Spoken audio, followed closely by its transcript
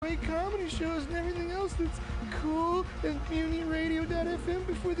comedy shows and everything else that's cool at MutinyRadio.fm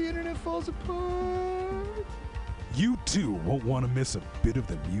before the internet falls apart. You too won't want to miss a bit of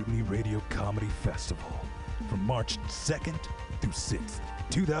the Mutiny Radio Comedy Festival from March 2nd through 6th,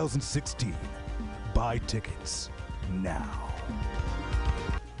 2016. Buy tickets now.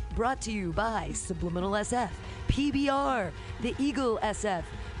 Brought to you by Subliminal SF, PBR, The Eagle SF,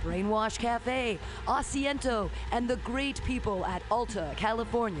 Brainwash Cafe, Asiento, and the great people at Alta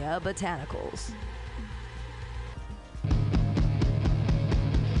California Botanicals.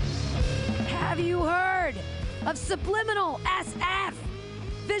 Have you heard of Subliminal SF?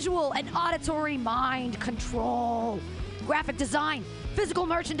 Visual and auditory mind control. Graphic design, physical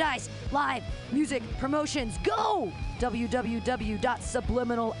merchandise, live music promotions. Go!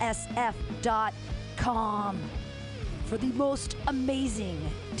 www.subliminalsf.com for the most amazing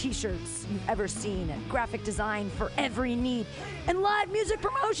t-shirts you've ever seen. Graphic design for every need. And live music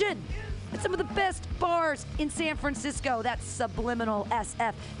promotion at some of the best bars in San Francisco. That's Subliminal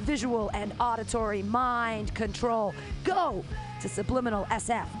SF, visual and auditory mind control. Go to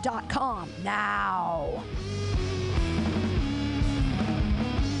subliminalsf.com now.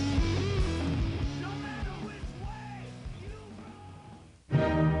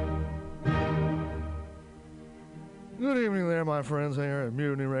 Good evening there, my friends here at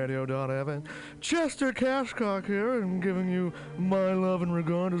MutinyRadio.fm. Chester Cashcock here, and giving you my love and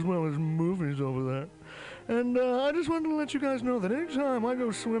regard as well as movies over there. And I just wanted to let you guys know that anytime I go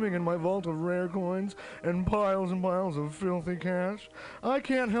swimming in my vault of rare coins and piles of filthy cash, I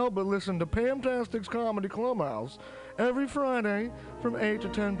can't help but listen to Pamtastic's Comedy Clubhouse every Friday from 8 to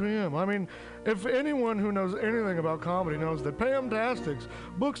 10 p.m. I mean, if anyone who knows anything about comedy knows that Pamtastics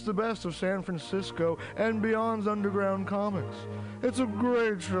books the best of San Francisco and beyond's underground comics. It's a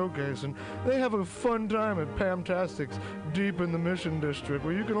great showcase, and they have a fun time at Pamtastics deep in the Mission District,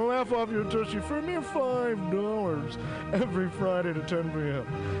 where you can laugh off your tushy for a mere $5 every Friday to 10 p.m.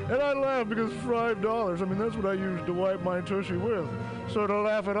 And I laugh because $5, I mean, that's what I use to wipe my tushy with. So to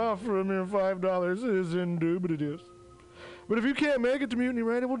laugh it off for a mere $5 is indubitious. But if you can't make it to Mutiny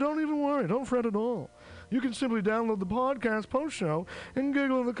Radio, well, don't even worry. Don't fret at all. You can simply download the podcast post-show and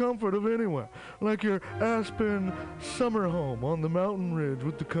giggle in the comfort of anywhere, like your Aspen summer home on the mountain ridge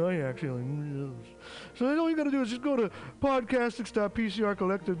with the kayak feeling. So all you got to do is just go to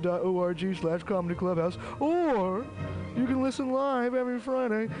podcastics.pcrcollective.org/comedy clubhouse, or you can listen live every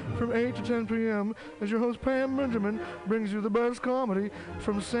Friday from 8 to 10 p.m. as your host Pam Benjamin brings you the best comedy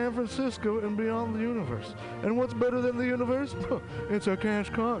from San Francisco and beyond the universe. And what's better than the universe? It's a cash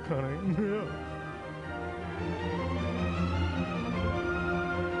cock, honey. Yeah.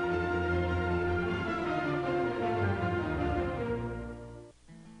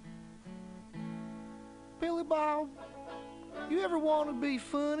 Billy Bob, you ever want to be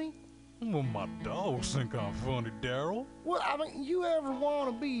funny? Well, my dogs think I'm funny, Daryl. Well, I mean, you ever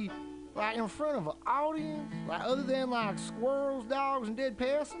want to be, like, in front of an audience? Like, other than, like, squirrels, dogs, and dead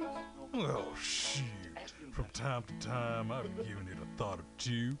peasants? Oh, shit. From time to time, I've given it a thought or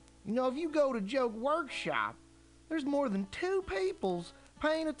two. You know, if you go to Joke Workshop, there's more than 2 peoples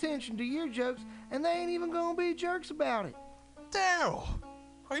paying attention to your jokes, and they ain't even gonna be jerks about it. Daryl,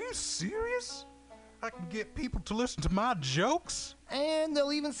 are you serious? I can get people to listen to my jokes? And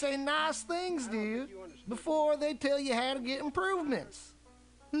they'll even say nice things to you before they tell you how to get improvements.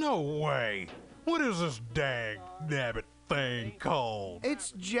 No way. What is this dag-nabbit thing called?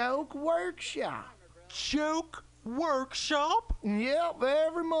 It's Joke Workshop. Joke Workshop? Yep,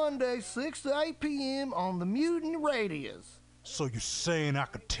 every Monday, 6 to 8 p.m. on the Mutiny Radios. So you're saying I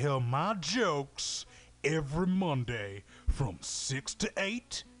could tell my jokes every Monday from 6 to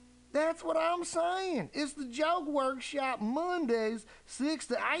 8? That's what I'm saying. It's the Joke Workshop Mondays, 6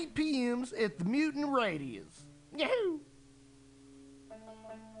 to 8 p.m.s at the Mutiny Radios. Yahoo!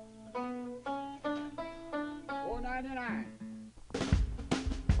 $4.99.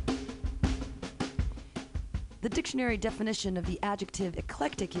 The dictionary definition of the adjective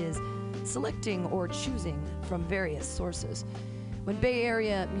eclectic is selecting or choosing from various sources. When Bay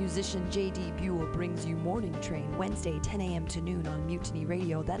Area musician J.D. Buell brings you Morning Train Wednesday 10 a.m. to noon on Mutiny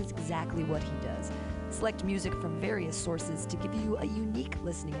Radio, that is exactly what he does. Select music from various sources to give you a unique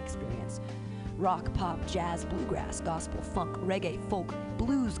listening experience. Rock, pop, jazz, bluegrass, gospel, funk, reggae, folk,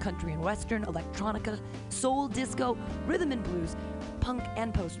 blues, country and western, electronica, soul, disco, rhythm and blues, punk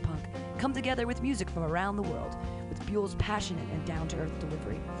and post-punk come together with music from around the world with Buell's passionate and down-to-earth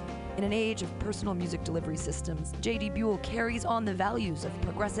delivery. In an age of personal music delivery systems, J.D. Buell carries on the values of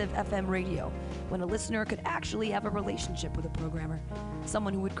progressive FM radio when a listener could actually have a relationship with a programmer,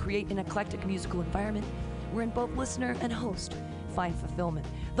 someone who would create an eclectic musical environment wherein both listener and host find fulfillment.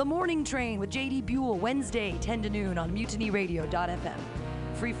 The Morning Train with J.D. Buell, Wednesday, 10 to noon on MutinyRadio.fm.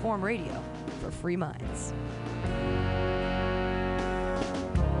 Freeform radio for free minds.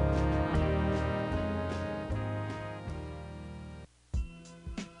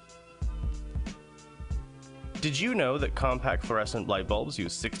 Did you know that compact fluorescent light bulbs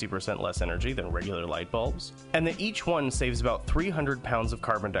use 60% less energy than regular light bulbs? And that each one saves about 300 pounds of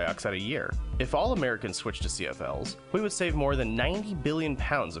carbon dioxide a year? If all Americans switched to CFLs, we would save more than 90 billion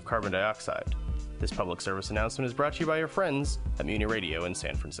pounds of carbon dioxide. This public service announcement is brought to you by your friends at Mutiny Radio in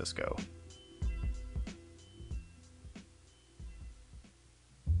San Francisco.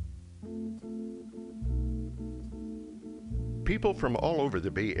 People from all over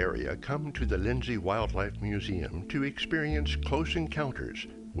the Bay Area come to the Lindsay Wildlife Museum to experience close encounters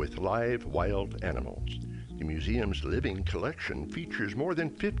with live wild animals. The museum's living collection features more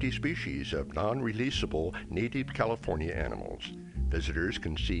than 50 species of non-releasable native California animals. Visitors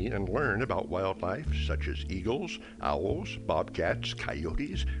can see and learn about wildlife such as eagles, owls, bobcats,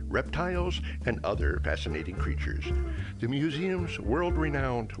 coyotes, reptiles, and other fascinating creatures. The museum's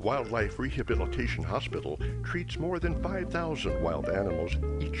world-renowned Wildlife Rehabilitation Hospital treats more than 5,000 wild animals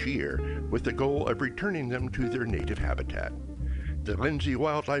each year with the goal of returning them to their native habitat. The Lindsay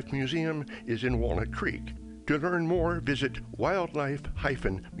Wildlife Museum is in Walnut Creek. To learn more, visit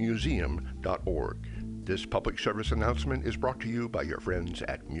wildlife-museum.org. This public service announcement is brought to you by your friends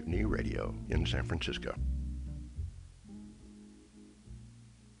at Mutiny Radio in San Francisco.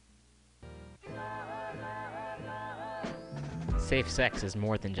 Safe sex is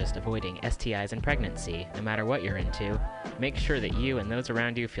more than just avoiding STIs and pregnancy, no matter what you're into. Make sure that you and those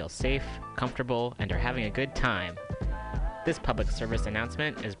around you feel safe, comfortable, and are having a good time. This public service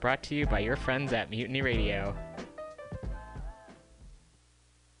announcement is brought to you by your friends at Mutiny Radio.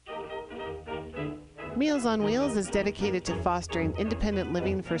 Meals on Wheels is dedicated to fostering independent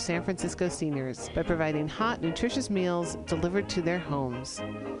living for San Francisco seniors by providing hot, nutritious meals delivered to their homes.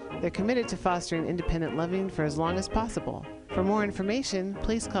 They're committed to fostering independent living for as long as possible. For more information,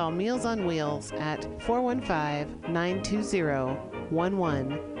 please call Meals on Wheels at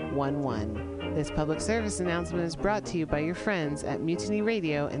 415-920-1111. This public service announcement is brought to you by your friends at Mutiny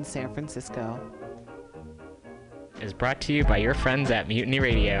Radio in San Francisco. Is brought to you by your friends at Mutiny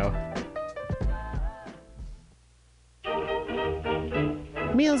Radio.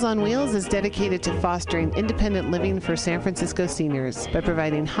 Meals on Wheels is dedicated to fostering independent living for San Francisco seniors by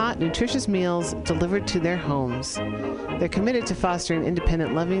providing hot, nutritious meals delivered to their homes. They're committed to fostering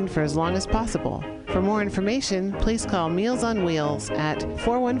independent living for as long as possible. For more information, please call Meals on Wheels at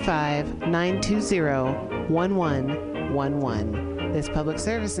 415-920-1111. This public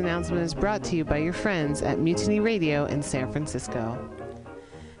service announcement is brought to you by your friends at Mutiny Radio in San Francisco.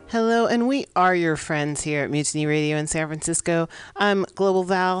 Hello, and we are your friends here at Mutiny Radio in San Francisco. I'm Global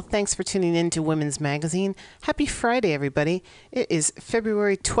Val. Thanks for tuning in to Women's Magazine. Happy Friday, everybody. It is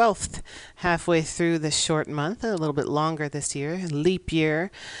February 12th, halfway through this short month, a little bit longer this year, leap year.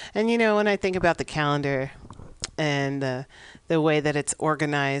 And you know, when I think about the calendar and the way that it's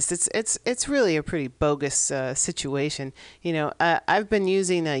organized, it's really a pretty bogus situation. You know, I've been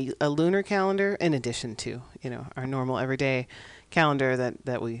using a lunar calendar in addition to, you know, our normal everyday calendar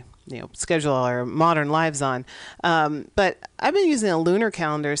that we, you know, schedule our modern lives on. But I've been using a lunar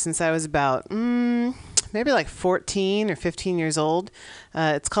calendar since I was about maybe like 14 or 15 years old.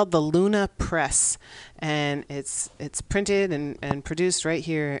 It's called the Luna Press, and it's printed and produced right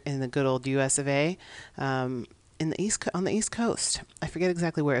here in the good old U.S. of A. On the East Coast. I forget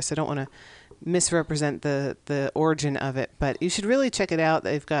exactly where, so I don't want to misrepresent the origin of it, but you should really check it out.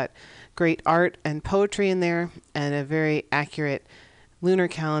 They've got great art and poetry in there and a very accurate lunar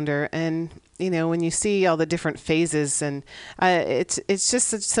calendar. And you know, when you see all the different phases, and it's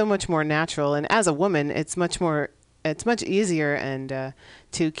just so much more natural. And as a woman, it's much easier and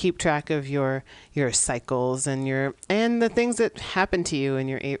to keep track of your cycles and the things that happen to you in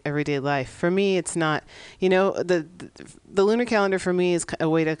your everyday life. For me, it's not, you know, the lunar calendar for me is a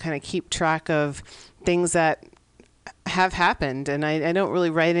way to kind of keep track of things that have happened, and I don't really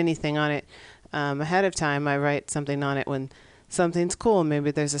write anything on it ahead of time. I write something on it when something's cool.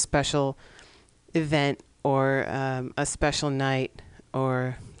 Maybe there's a special event or a special night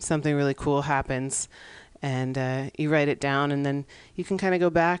or something really cool happens, and you write it down, and then you can kind of go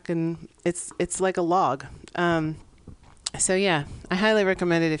back, and it's like a log. So yeah, I highly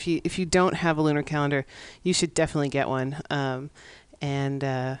recommend it. If you don't have a lunar calendar, you should definitely get one, and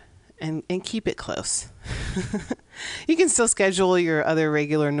keep it close. You can still schedule your other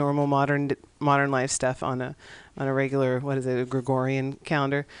regular, normal, modern life stuff on a regular, a Gregorian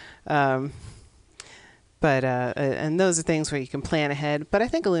calendar. But and those are things where you can plan ahead. But I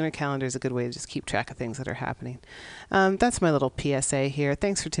think a lunar calendar is a good way to just keep track of things that are happening. That's my little PSA here.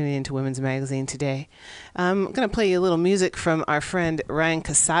 Thanks for tuning in to Women's Magazine today. I'm going to play you a little music from our friend Ryan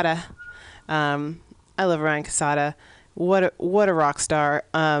Casada. I love Ryan Casada. What a rock star,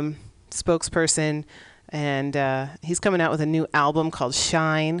 spokesperson. And he's coming out with a new album called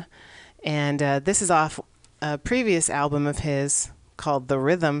Shine. And this is off a previous album of his called The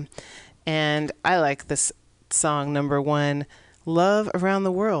Rhythm. And I like this song, number 1, Love Around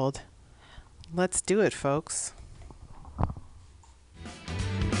the World. Let's do it, folks.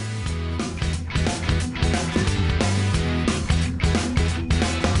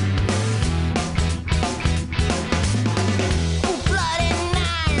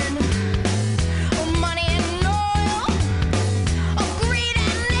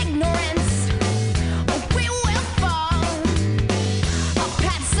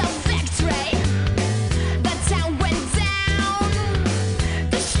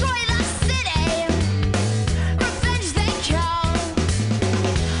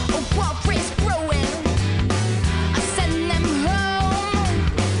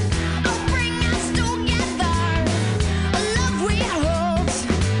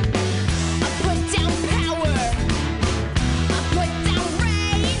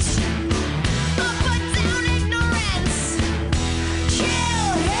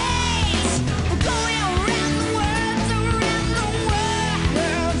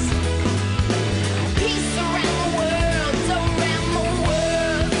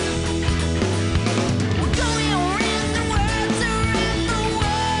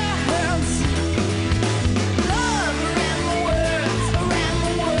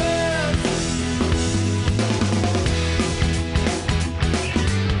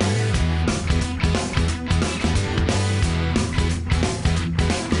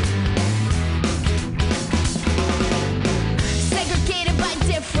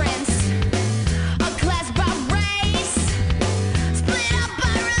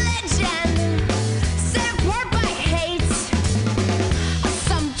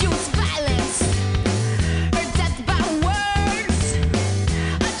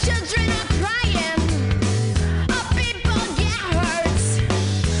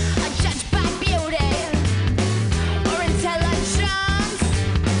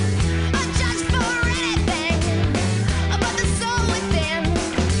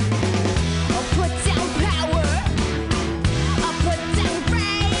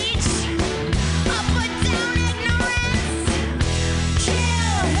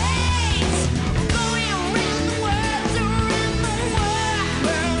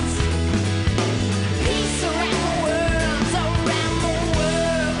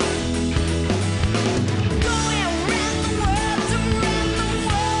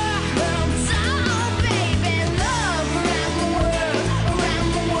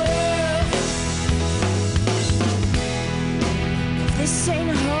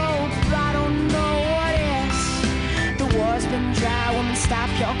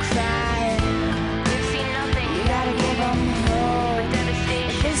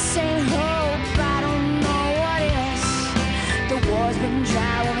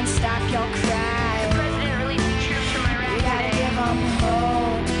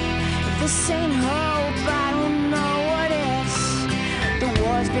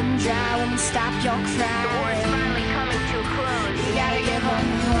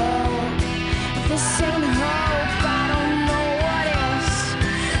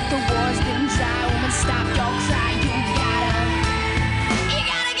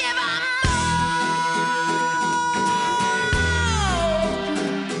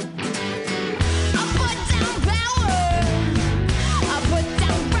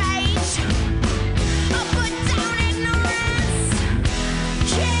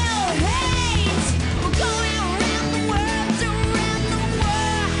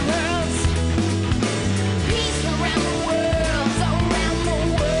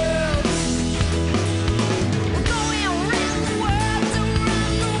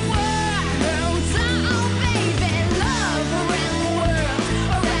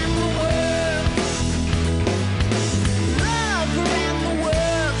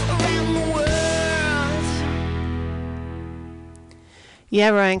 Yeah,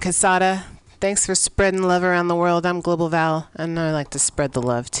 Ryan Casada, thanks for spreading love around the world. I'm Global Val, and I like to spread the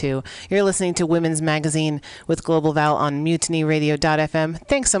love, too. You're listening to Women's Magazine with Global Val on MutinyRadio.fm.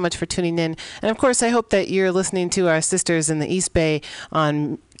 Thanks so much for tuning in. And, of course, I hope that you're listening to our sisters in the East Bay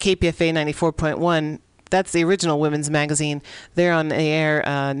on KPFA 94.1 That's the original Women's Magazine. They're on the air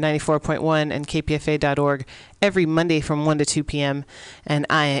 94.1 and kpfa.org every Monday from 1 to 2 p.m., and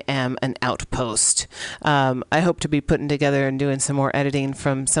I am an outpost. I hope to be putting together and doing some more editing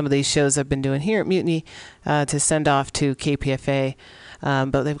from some of these shows I've been doing here at Mutiny to send off to KPFA.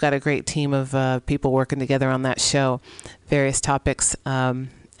 But they've got a great team of people working together on that show, various topics, and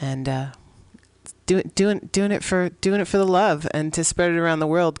doing it for the love and to spread it around the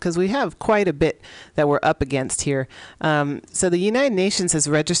world, because we have quite a bit that we're up against here. So the United Nations has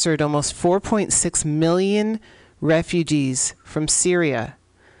registered almost 4.6 million refugees from Syria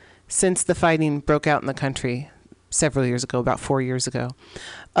since the fighting broke out in the country several years ago, about 4 years ago.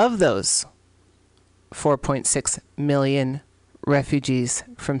 Of those 4.6 million refugees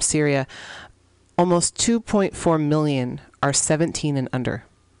from Syria, almost 2.4 million are 17 and under.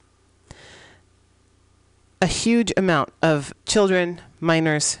 A huge amount of children,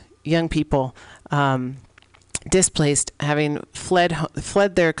 minors, young people displaced, having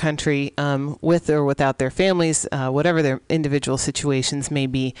fled their country with or without their families, whatever their individual situations may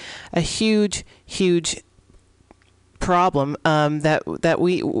be. A huge, huge problem that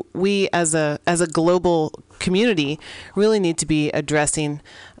we as a global community really need to be addressing.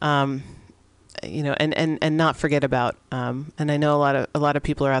 And not forget about. And I know a lot of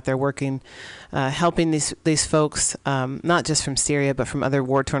people are out there working, helping these folks, not just from Syria, but from other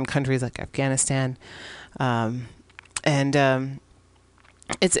war-torn countries like Afghanistan,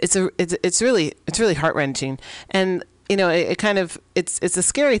 it's really heart-wrenching. And it's a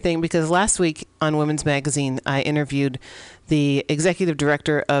scary thing, because last week on Women's Magazine I interviewed the executive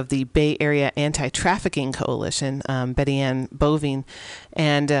director of the Bay Area Anti-Trafficking Coalition, Betty Ann Boving,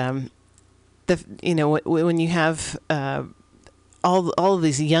 and when you have all of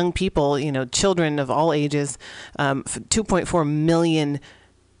these young people, children of all ages,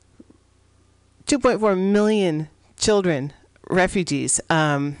 2.4 million children, refugees,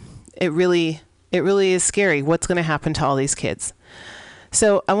 it really is scary what's going to happen to all these kids.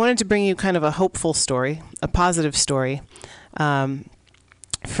 So I wanted to bring you kind of a hopeful story, a positive story, from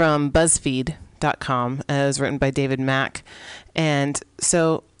BuzzFeed.com. It was written by David Mack. And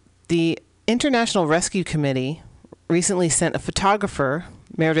so the International Rescue Committee recently sent a photographer,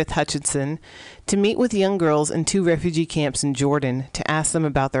 Meredith Hutchinson, to meet with young girls in 2 refugee camps in Jordan to ask them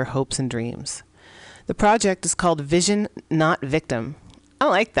about their hopes and dreams. The project is called Vision, Not Victim. I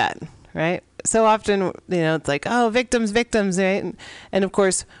like that, right? So often, it's like, oh, victims, right? And of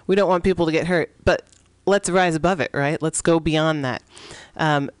course, we don't want people to get hurt, but let's rise above it, right? Let's go beyond that.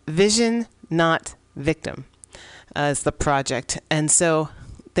 Vision, Not Victim is the project. And so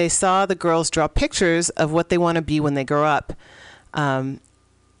they saw the girls draw pictures of what they want to be when they grow up. To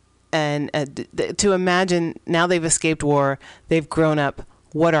imagine, now they've escaped war, they've grown up,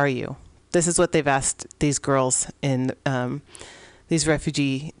 what are you? This is what they've asked these girls in these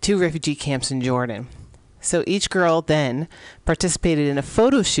 2 refugee camps in Jordan. So each girl then participated in a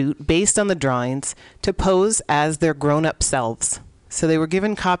photo shoot based on the drawings to pose as their grown-up selves. So they were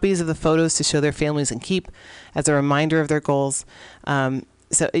given copies of the photos to show their families and keep as a reminder of their goals.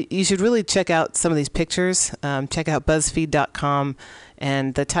 So you should really check out some of these pictures. Check out BuzzFeed.com.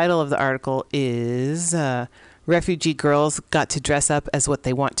 And the title of the article is Refugee Girls Got to Dress Up as What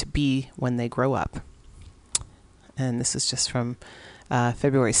They Want to Be When They Grow Up. And this is just from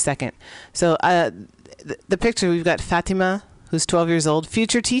February 2nd. So the picture, we've got Fatima, who's 12 years old,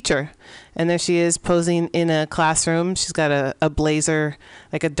 future teacher. And there she is posing in a classroom. She's got a blazer,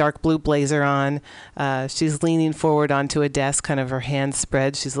 like a dark blue blazer on. She's leaning forward onto a desk, kind of her hands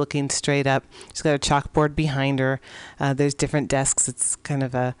spread. She's looking straight up. She's got a chalkboard behind her. There's different desks. It's kind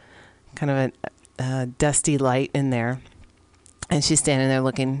of a dusty light in there. And she's standing there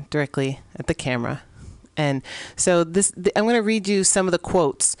looking directly at the camera. And so I'm going to read you some of the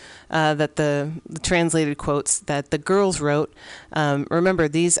quotes that the translated quotes that the girls wrote. Remember,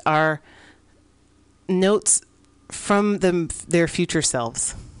 these are notes from their future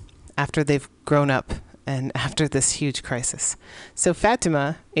selves after they've grown up and after this huge crisis. So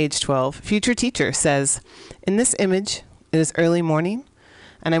Fatima, age 12, future teacher, says, "In this image, it is early morning,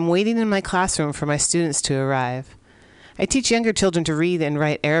 and I'm waiting in my classroom for my students to arrive. I teach younger children to read and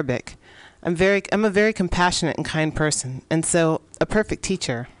write Arabic. I'm a very compassionate and kind person, and so a perfect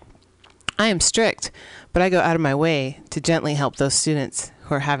teacher. I am strict, but I go out of my way to gently help those students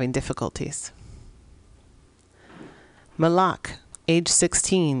who are having difficulties." Malak, age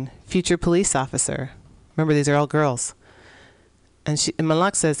 16, future police officer. Remember, these are all girls. And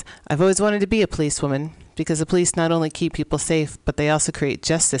Malak says, "I've always wanted to be a policewoman because the police not only keep people safe, but they also create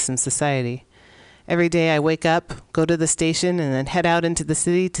justice in society. Every day I wake up, go to the station, and then head out into the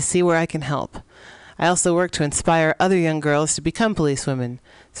city to see where I can help. I also work to inspire other young girls to become policewomen,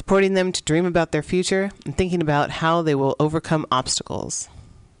 supporting them to dream about their future and thinking about how they will overcome obstacles.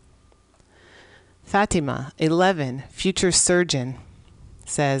 Fatima, 11, future surgeon,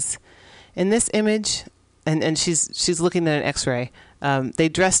 says, in this image, and she's looking at an x-ray, they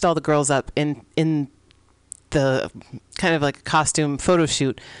dressed all the girls up in the kind of like a costume photo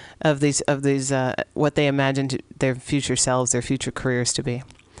shoot of these what they imagined their future selves, their future careers to be.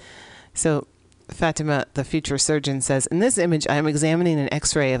 So Fatima, the future surgeon, says, in this image I am examining an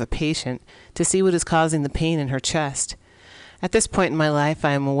x-ray of a patient to see what is causing the pain in her chest. At this point in my life,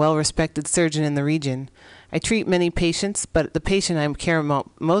 I am a well-respected surgeon in the region. I treat many patients, but the patient I care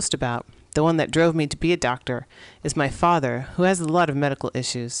most about, the one that drove me to be a doctor, is my father, who has a lot of medical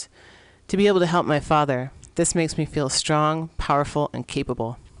issues. To be able to help my father, this makes me feel strong, powerful, and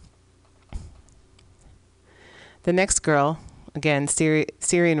capable. The next girl, again,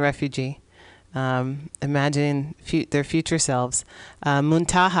 Syrian refugee, imagining their future selves.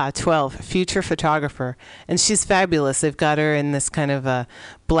 Muntaha, 12, future photographer. And she's fabulous. They've got her in this kind of a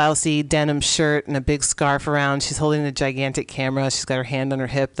blousey denim shirt and a big scarf around. She's holding a gigantic camera. She's got her hand on her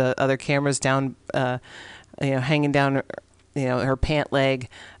hip. The other camera's down, hanging down, her pant leg.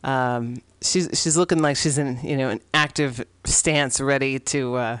 She's looking like she's in, an active stance, ready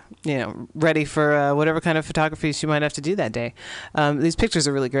to, ready for whatever kind of photography she might have to do that day. These pictures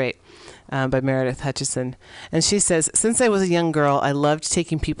are really great, by Meredith Hutchison. And she says, since I was a young girl, I loved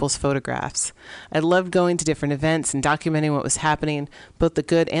taking people's photographs. I loved going to different events and documenting what was happening, both the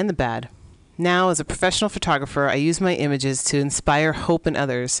good and the bad. Now, as a professional photographer, I use my images to inspire hope in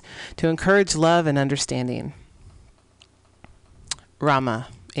others, to encourage love and understanding. Rama,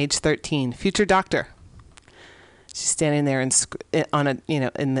 age 13, future doctor. She's standing there in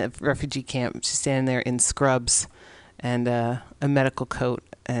the refugee camp. She's standing there in scrubs and a medical coat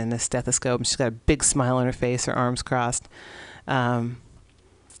and a stethoscope. And she's got a big smile on her face, her arms crossed. And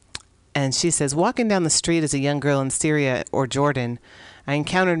she says, walking down the street as a young girl in Syria or Jordan, I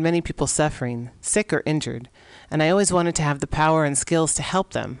encountered many people suffering, sick or injured, and I always wanted to have the power and skills to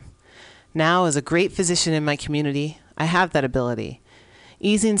help them. Now, as a great physician in my community, I have that ability.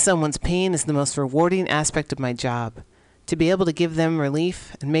 Easing someone's pain is the most rewarding aspect of my job. To be able to give them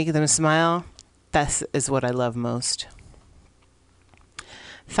relief and make them smile, that is what I love most.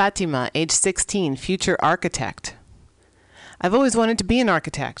 Fatima, age 16, future architect. I've always wanted to be an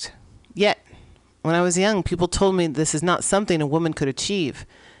architect. Yet, when I was young, people told me this is not something a woman could achieve,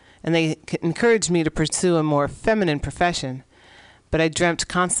 and they encouraged me to pursue a more feminine profession. But I dreamt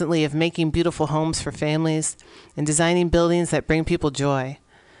constantly of making beautiful homes for families and designing buildings that bring people joy.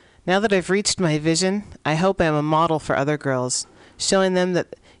 Now that I've reached my vision, I hope I am a model for other girls, showing them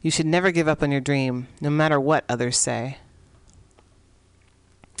that you should never give up on your dream, no matter what others say.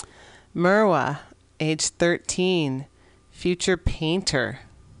 Merwa, age 13, future painter.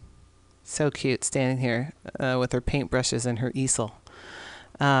 So cute, standing here with her paintbrushes and her easel.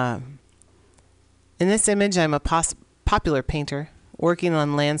 In this image, I'm a popular painter, working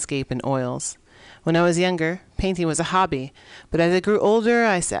on landscape and oils. When I was younger, painting was a hobby, but as I grew older,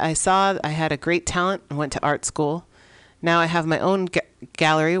 I saw I had a great talent and went to art school. Now I have my own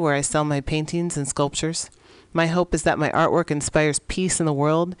gallery where I sell my paintings and sculptures. My hope is that my artwork inspires peace in the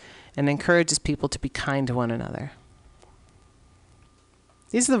world and encourages people to be kind to one another.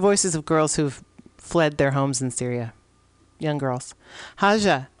 These are the voices of girls who've fled their homes in Syria. Young girls.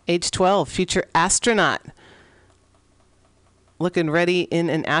 Haja, age 12, future astronaut. Looking ready in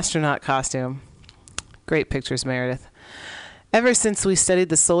an astronaut costume. Great pictures, Meredith. Ever since we studied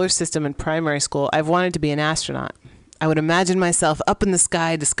the solar system in primary school, I've wanted to be an astronaut. I would imagine myself up in the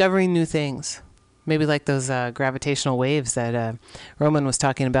sky discovering new things. Maybe like those gravitational waves that Roman was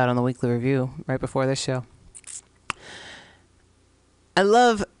talking about on the Weekly Review right before this show. I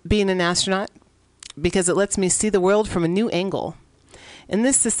love being an astronaut because it lets me see the world from a new angle. In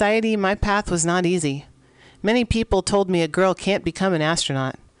this society, my path was not easy. Many people told me a girl can't become an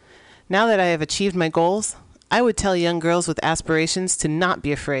astronaut. Now that I have achieved my goals, I would tell young girls with aspirations to not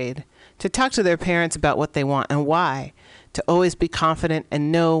be afraid, to talk to their parents about what they want and why, to always be confident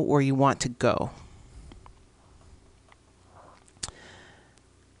and know where you want to go.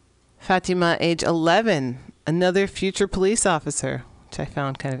 Fatima, age 11, another future police officer, which I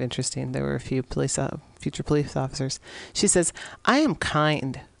found kind of interesting. There were a few future police officers. She says, I am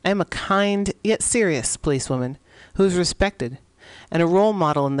a kind yet serious policewoman who is respected and a role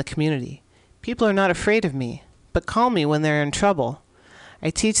model in the community. People are not afraid of me, but call me when they're in trouble. I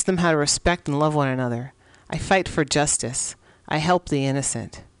teach them how to respect and love one another. I fight for justice. I help the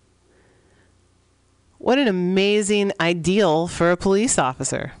innocent. What an amazing ideal for a police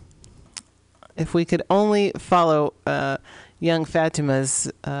officer. If we could only follow young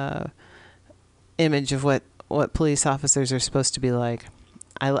Fatima's image of what police officers are supposed to be like.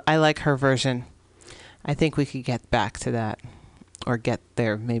 I like her version. I think we could get back to that, or get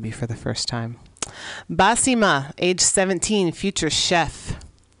there maybe for the first time. Basima, age 17, future chef.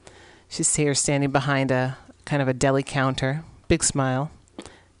 She's here standing behind a kind of a deli counter. Big smile,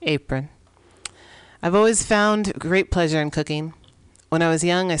 apron. I've always found great pleasure in cooking. When I was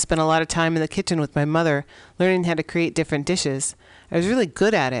young, I spent a lot of time in the kitchen with my mother, learning how to create different dishes. I was really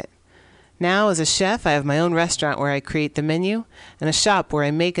good at it. Now, as a chef, I have my own restaurant where I create the menu, and a shop where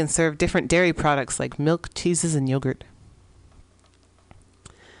I make and serve different dairy products like milk, cheeses, and yogurt.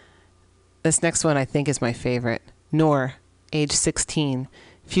 This next one I think is my favorite. Noor, age 16,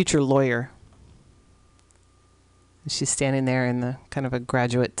 future lawyer. She's standing there in the kind of a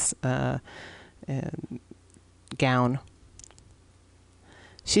graduate's gown.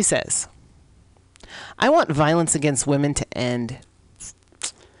 She says, I want violence against women to end.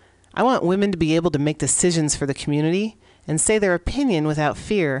 I want women to be able to make decisions for the community and say their opinion without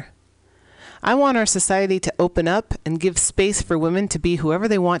fear. I want our society to open up and give space for women to be whoever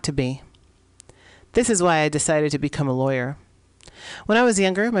they want to be. This is why I decided to become a lawyer. When I was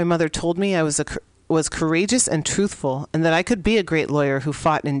younger, my mother told me I was courageous and truthful, and that I could be a great lawyer who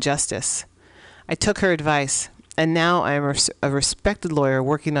fought injustice. I took her advice, and now I am a respected lawyer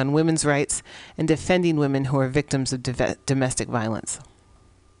working on women's rights and defending women who are victims of domestic violence.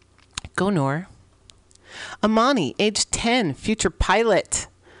 Go, Noor. Amani, age 10, future pilot.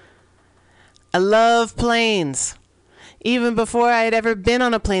 I love planes. Even before I had ever been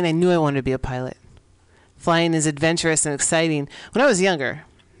on a plane, I knew I wanted to be a pilot. Flying is adventurous and exciting. When I was younger,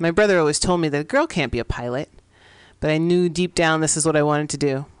 my brother always told me that a girl can't be a pilot, but I knew deep down this is what I wanted to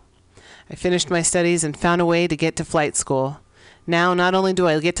do. I finished my studies and found a way to get to flight school. Now, not only do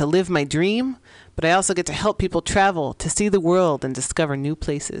I get to live my dream, but I also get to help people travel, to see the world and discover new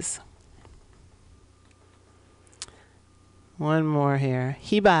places. One more here.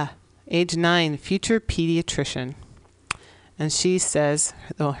 Hiba, age 9, future pediatrician. And she says,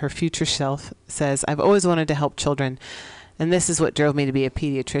 her future self says, I've always wanted to help children, and this is what drove me to be a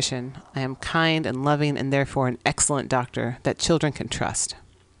pediatrician. I am kind and loving and therefore an excellent doctor that children can trust.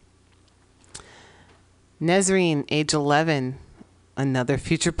 Nezreen, age 11, another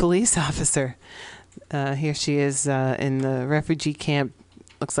future police officer. Here she is in the refugee camp.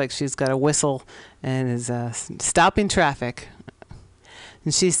 Looks like she's got a whistle and is stopping traffic.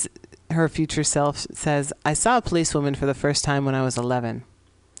 And her future self says, I saw a policewoman for the first time when I was 11.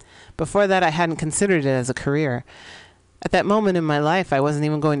 Before that, I hadn't considered it as a career. At that moment in my life, I wasn't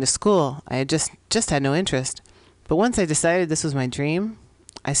even going to school. I had just had no interest. But once I decided this was my dream,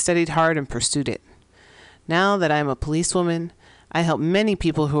 I studied hard and pursued it. Now that I am a policewoman, I help many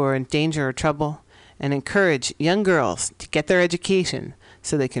people who are in danger or trouble and encourage young girls to get their education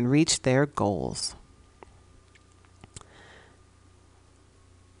so they can reach their goals.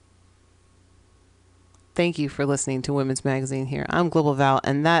 Thank you for listening to Women's Magazine here. I'm Global Val,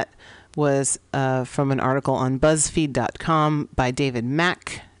 and that was from an article on BuzzFeed.com by David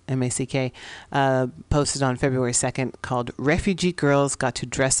Mack, M-A-C-K, posted on February 2nd, called Refugee Girls Got to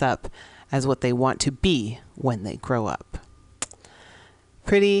Dress Up as What They Want to Be When They Grow Up.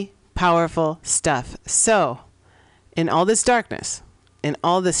 Pretty powerful stuff. So, in all this darkness, in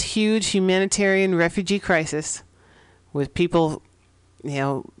all this huge humanitarian refugee crisis, with people,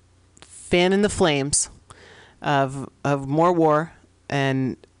 fanning the flames of more war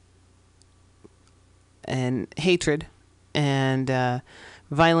and hatred and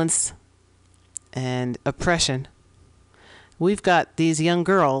violence and oppression, we've got these young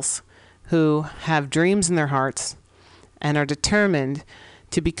girls who have dreams in their hearts and are determined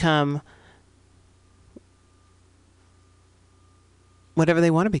to become whatever they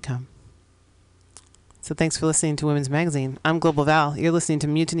want to become. So thanks for listening to Women's Magazine. I'm Global Val. You're listening to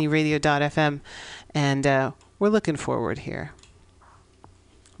MutinyRadio.fm, and we're looking forward here.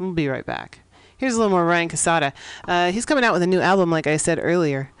 We'll be right back. Here's a little more Ryan Casada. He's coming out with a new album, like I said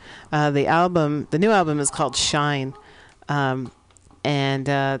earlier. The new album is called Shine, and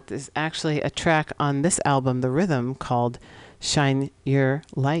there's actually a track on this album, the rhythm, called Shine Your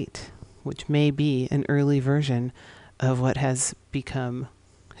Light, which may be an early version of what has become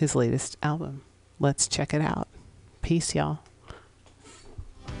his latest album. Let's check it out. Peace, y'all.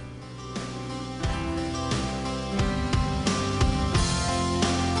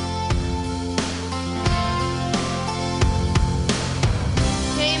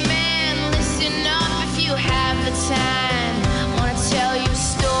 Hey man, listen up if you have the time. I want to tell you a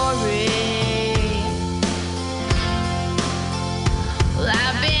story. Well,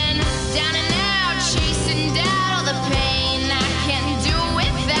 I've been down and out.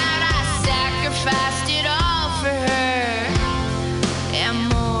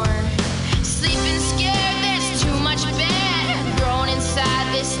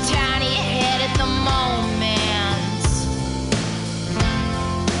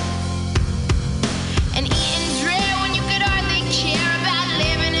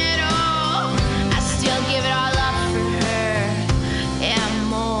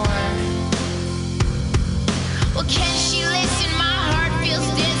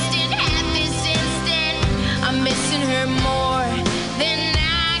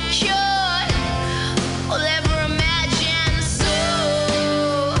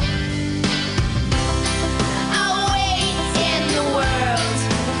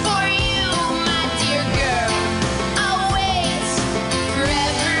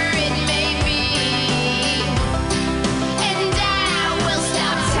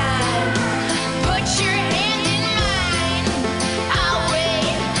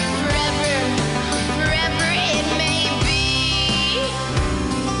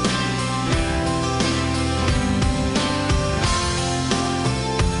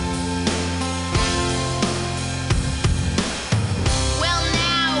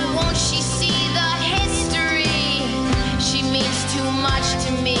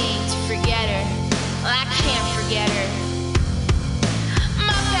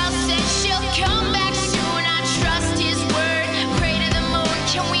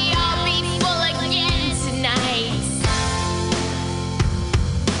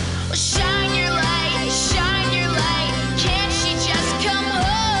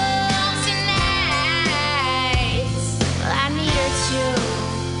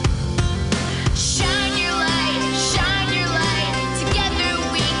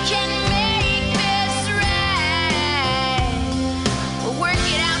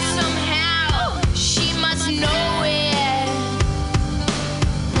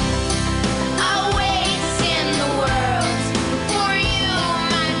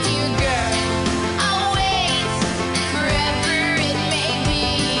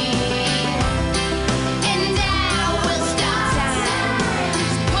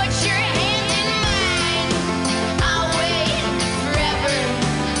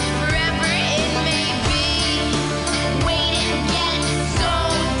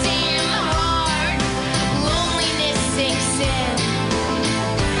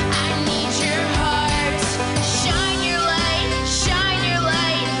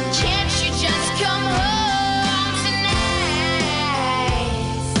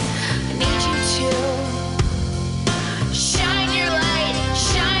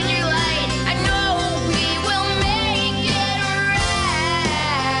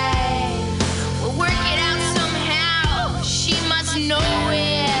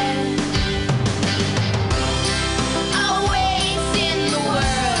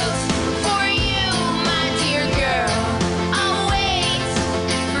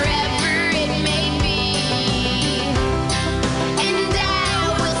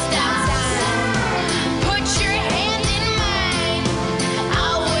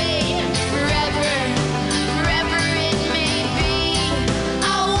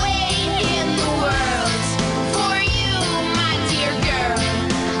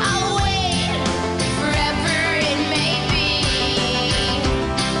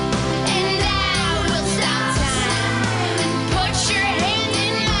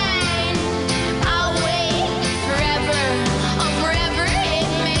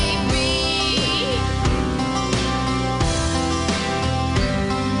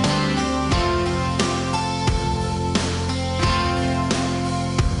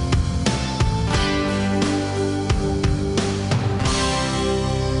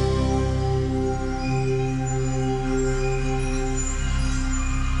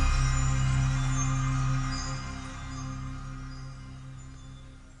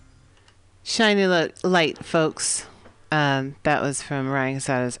 Shiny Light, folks. That was from Ryan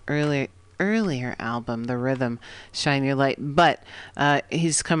Casada's earlier album, The Rhythm, Shine Your Light. But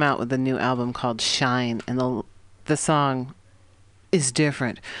he's come out with a new album called Shine, and the song is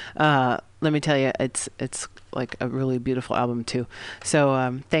different. Let me tell you, it's like a really beautiful album too.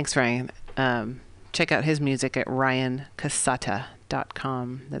 So thanks, Ryan. Check out his music at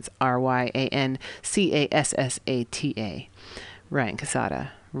ryancasata.com. That's RyanCassata. Ryan Casada.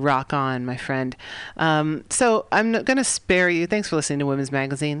 Rock on, my friend. So I'm going to spare you. Thanks for listening to Women's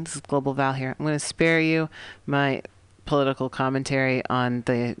Magazine. This is Global Val here. I'm going to spare you my political commentary on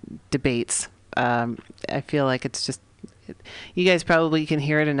the debates. I feel like it's just, you guys probably can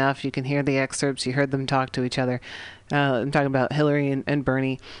hear it enough. You can hear the excerpts. You heard them talk to each other. I'm talking about Hillary and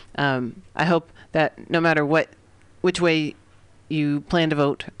Bernie. I hope that no matter which way you plan to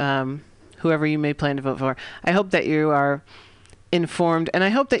vote, whoever you may plan to vote for, I hope that you are informed, and I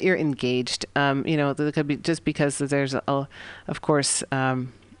hope that you're engaged. There could be, just because there's of course,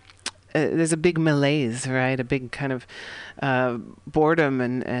 there's a big malaise, right? A big kind of boredom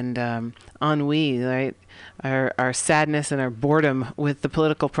and ennui, right? Our sadness and our boredom with the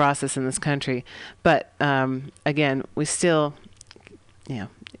political process in this country. But again, we still,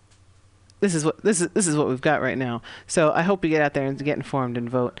 this is what we've got right now. So I hope you get out there and get informed and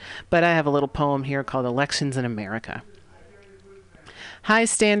vote. But I have a little poem here called "Elections in America." High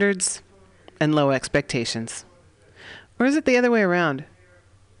standards and low expectations. Or is it the other way around?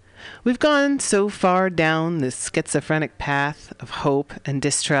 We've gone so far down this schizophrenic path of hope and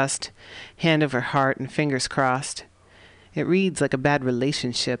distrust, hand over heart and fingers crossed. It reads like a bad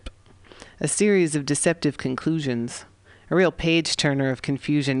relationship, a series of deceptive conclusions, a real page-turner of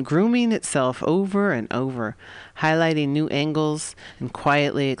confusion, grooming itself over and over, highlighting new angles and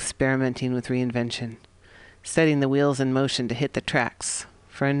quietly experimenting with reinvention, setting the wheels in motion to hit the tracks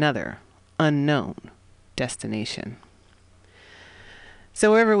for another unknown destination.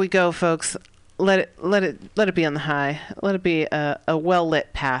 So wherever we go, folks, let it be on the high. Let it be a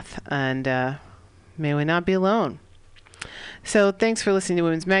well-lit path, and may we not be alone. So thanks for listening to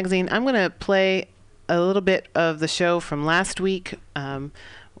Women's Magazine. I'm going to play a little bit of the show from last week,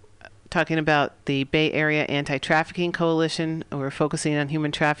 talking about the Bay Area Anti-Trafficking Coalition. We're focusing on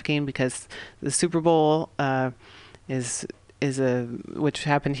human trafficking because the Super Bowl which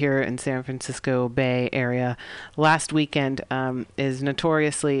happened here in San Francisco Bay Area last weekend, is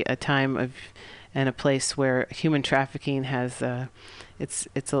notoriously a time of and a place where human trafficking has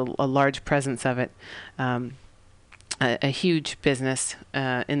it's a large presence of it, a huge business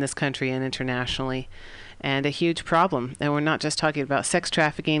in this country and internationally, and a huge problem. And we're not just talking about sex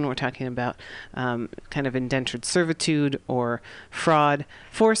trafficking. We're talking about kind of indentured servitude or fraud,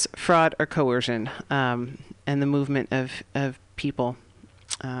 force, fraud, or coercion, and the movement of people.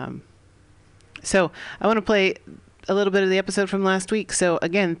 So I want to play a little bit of the episode from last week. So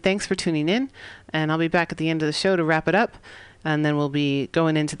again, thanks for tuning in, and I'll be back at the end of the show to wrap it up. And then we'll be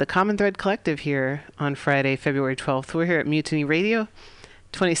going into the Common Thread Collective here on Friday, February 12th. We're here at Mutiny Radio,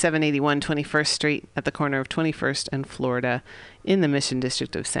 2781 21st Street at the corner of 21st and Florida in the Mission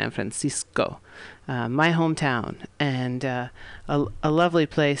District of San Francisco, my hometown, and a lovely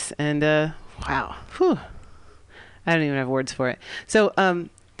place. And wow, whew, I don't even have words for it. So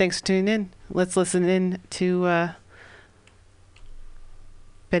thanks for tuning in. Let's listen in to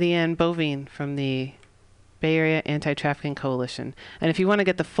Betty Ann Bovine from the Bay Area Anti-Trafficking Coalition. And if you want to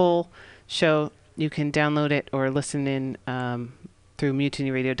get the full show, you can download it or listen in through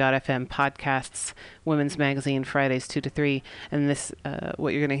MutinyRadio.fm podcasts, Women's Magazine, Fridays 2 to 3. And this,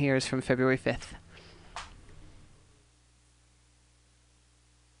 what you're going to hear is from February 5th.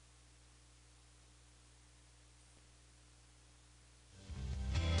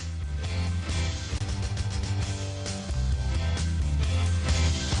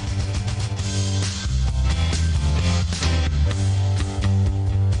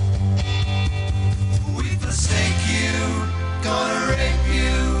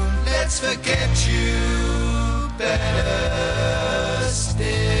 Forget you, better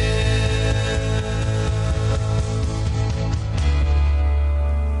still.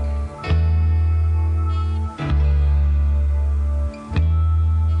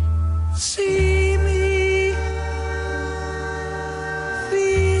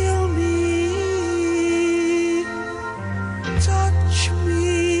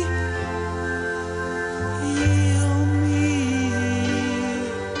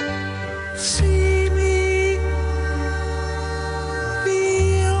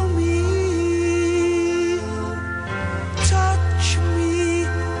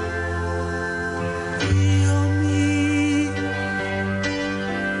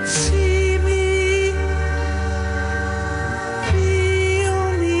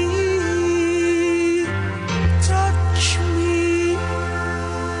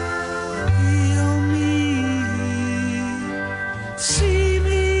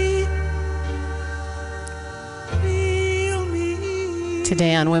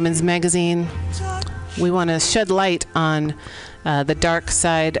 Today on Women's Magazine, we want to shed light on the dark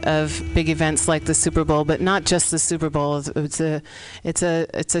side of big events like the Super Bowl, but not just the Super Bowl. It's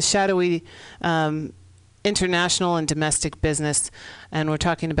a shadowy international and domestic business, and we're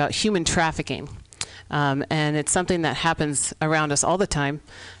talking about human trafficking. And it's something that happens around us all the time,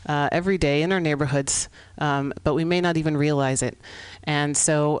 every day in our neighborhoods, but we may not even realize it. And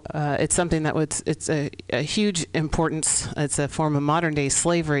so it's something that it's a huge importance. It's a form of modern day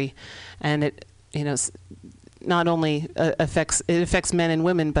slavery, and it not only affects men and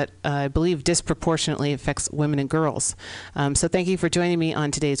women, but I believe disproportionately affects women and girls. So thank you for joining me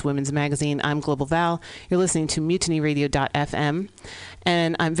on today's Women's Magazine. I'm Global Val. You're listening to MutinyRadio.fm.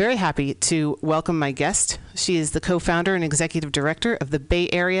 And I'm very happy to welcome my guest. She is the co-founder and executive director of the Bay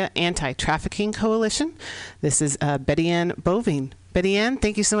Area Anti-Trafficking Coalition. This is Betty Ann Bovine. Betty Ann,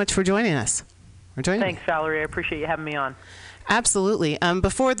 thank you so much for joining us. Thanks, Valerie. I appreciate you having me on. Absolutely.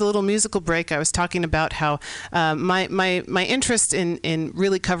 Before the little musical break, I was talking about how my interest in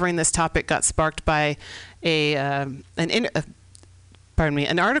really covering this topic got sparked by an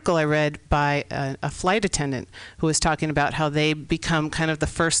article I read by a flight attendant who was talking about how they become kind of the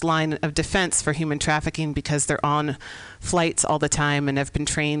first line of defense for human trafficking because they're on flights all the time and have been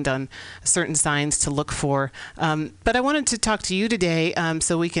trained on certain signs to look for. But I wanted to talk to you today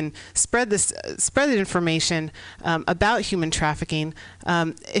so we can spread the information about human trafficking.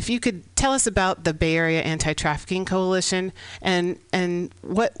 If you could tell us about the Bay Area Anti-Trafficking Coalition and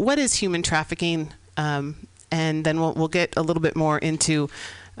what is human trafficking, and then we'll get a little bit more into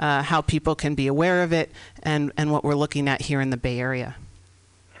how people can be aware of it and what we're looking at here in the Bay Area.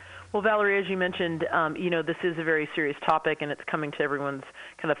 Well, Valerie, as you mentioned, this is a very serious topic, and it's coming to everyone's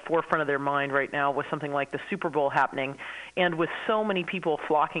kind of forefront of their mind right now with something like the Super Bowl happening. And with so many people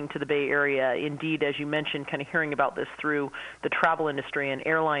flocking to the Bay Area, indeed, as you mentioned, kind of hearing about this through the travel industry and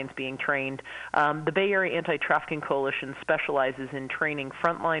airlines being trained, the Bay Area Anti-Trafficking Coalition specializes in training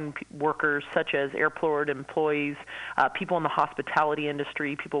frontline workers such as airport employees, people in the hospitality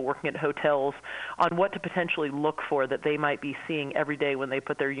industry, people working at hotels, on what to potentially look for that they might be seeing every day when they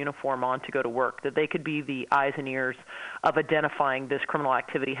put their uniform on to go to work, that they could be the eyes and ears of identifying this criminal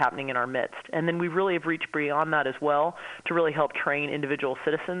activity happening in our midst. And then we really have reached beyond that as well to really help train individual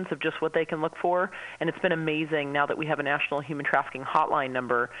citizens of just what they can look for. And it's been amazing now that we have a national human trafficking hotline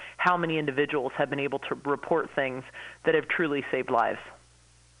number, how many individuals have been able to report things that have truly saved lives.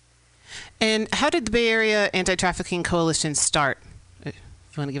 And how did the Bay Area Anti-Trafficking Coalition start?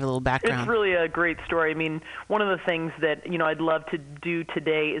 If you want to give a little background. It's really a great story. I mean, one of the things that, I'd love to do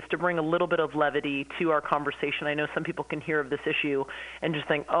today is to bring a little bit of levity to our conversation. I know some people can hear of this issue and just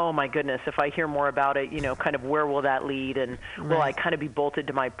think, oh my goodness, if I hear more about it, kind of where will that lead? And will I kind of be bolted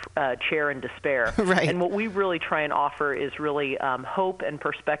to my chair in despair? Right. And what we really try and offer is really hope and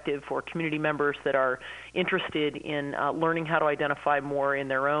perspective for community members that are interested in learning how to identify more in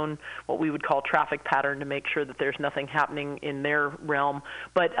their own, what we would call traffic pattern, to make sure that there's nothing happening in their realm.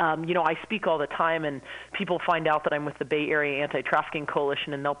 But, I speak all the time, and people find out that I'm with the Bay Area Anti-Trafficking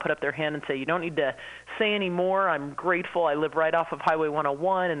Coalition, and they'll put up their hand and say, you don't need to say any more. I'm grateful. I live right off of Highway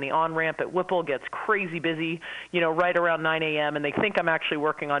 101, and the on-ramp at Whipple gets crazy busy, right around 9 a.m., and they think I'm actually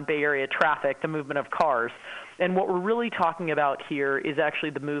working on Bay Area traffic, the movement of cars. And what we're really talking about here is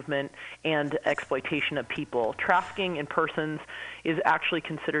actually the movement and exploitation of people. Trafficking in persons is actually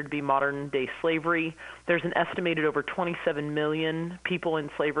considered to be modern-day slavery. There's an estimated over 27 million people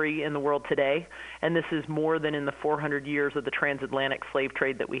in slavery in the world today, and this is more than in the 400 years of the transatlantic slave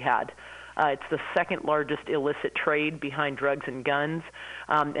trade that we had. It's the second largest illicit trade behind drugs and guns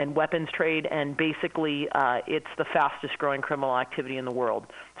and weapons trade, and basically it's the fastest growing criminal activity in the world.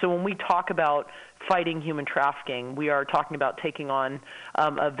 So when we talk about fighting human trafficking, we are talking about taking on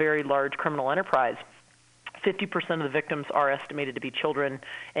a very large criminal enterprise. 50% of the victims are estimated to be children,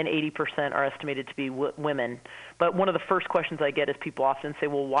 and 80% are estimated to be women. But one of the first questions I get is people often say,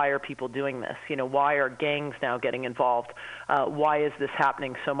 well, why are people doing this? Why are gangs now getting involved? Why is this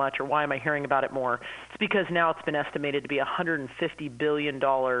happening so much, or why am I hearing about it more? It's because now it's been estimated to be a $150 billion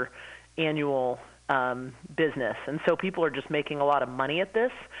annual business. And so people are just making a lot of money at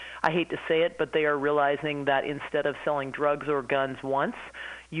this. I hate to say it, but they are realizing that instead of selling drugs or guns once,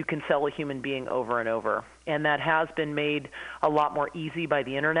 you can sell a human being over and over. And that has been made a lot more easy by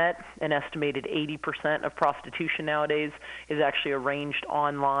the internet. An estimated 80% of prostitution nowadays is actually arranged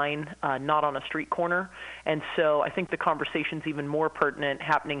online, not on a street corner. And so I think the conversation's even more pertinent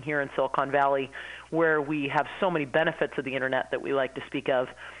happening here in Silicon Valley, where we have so many benefits of the internet that we like to speak of,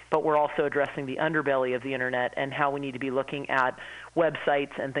 but we're also addressing the underbelly of the internet and how we need to be looking at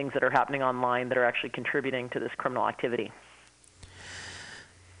websites and things that are happening online that are actually contributing to this criminal activity.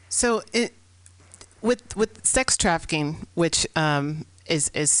 So with sex trafficking, which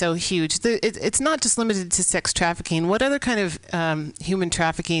is so huge, it's not just limited to sex trafficking. What other kind of human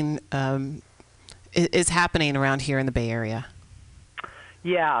trafficking is happening around here in the Bay Area?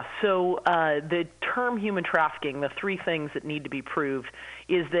 Yeah, so the term human trafficking, the three things that need to be proved,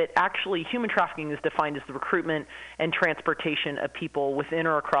 is that actually human trafficking is defined as the recruitment and transportation of people within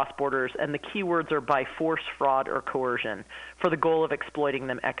or across borders, and the key words are by force, fraud, or coercion, for the goal of exploiting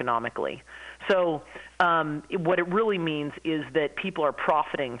them economically. So what it really means is that people are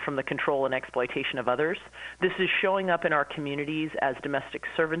profiting from the control and exploitation of others. This is showing up in our communities as domestic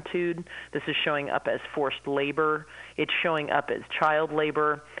servitude. This is showing up as forced labor. It's showing up as child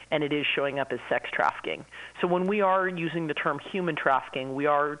labor, and it is showing up as sex trafficking. So when we are using the term human trafficking, we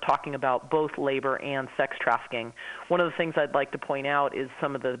are talking about both labor and sex trafficking. One of the things I'd like to point out is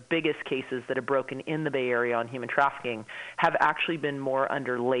some of the biggest cases that have broken in the Bay Area on human trafficking have actually been more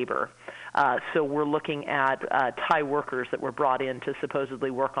under labor. So we're looking at Thai workers that were brought in to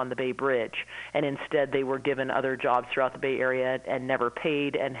supposedly work on the Bay Bridge, and instead they were given other jobs throughout the Bay Area and never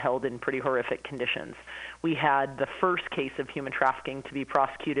paid and held in pretty horrific conditions. We had the first case of human trafficking to be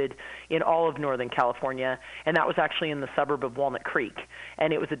prosecuted in all of Northern California, and that was actually in the suburb of Walnut Creek,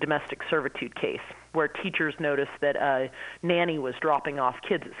 and it was a domestic servitude case where teachers noticed that a nanny was dropping off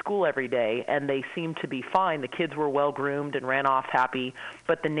kids at school every day, and they seemed to be fine. The kids were well-groomed and ran off happy,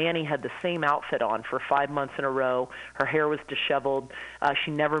 but the nanny had the same outfit on for 5 months in a row. Her hair was disheveled.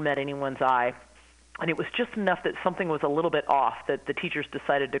 She never met anyone's eye. And it was just enough that something was a little bit off that the teachers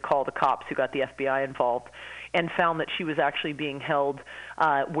decided to call the cops, who got the FBI involved, and found that she was actually being held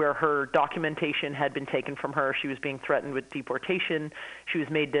where her documentation had been taken from her. She was being threatened with deportation. She was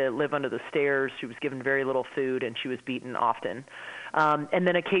made to live under the stairs. She was given very little food, and she was beaten often. And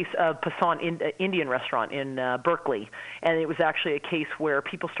then a case of Pasan Indian restaurant in Berkeley. And it was actually a case where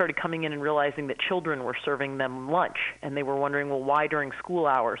people started coming in and realizing that children were serving them lunch. And they were wondering, well, why during school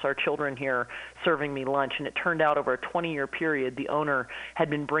hours are children here serving me lunch? And it turned out over a 20-year period, the owner had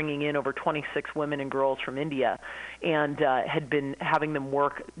been bringing in over 26 women and girls from India and had been having them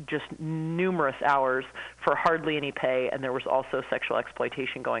work just numerous hours for hardly any pay, and there was also sexual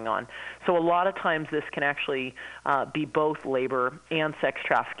exploitation going on. So a lot of times this can actually be both labor and sex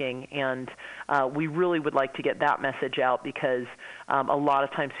trafficking, and we really would like to get that message out because a lot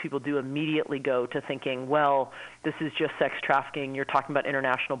of times people do immediately go to thinking, well, this is just sex trafficking. You're talking about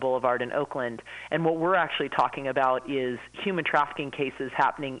International Boulevard in Oakland. And what we're actually talking about is human trafficking cases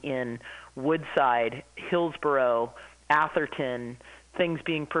happening in Woodside, Hillsborough, Atherton, things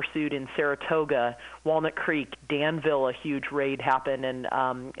being pursued in Saratoga, Walnut Creek, Danville. A huge raid happened,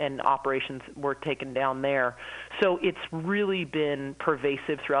 and operations were taken down there. So it's really been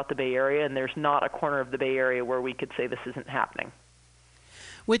pervasive throughout the Bay Area, and there's not a corner of the Bay Area where we could say this isn't happening.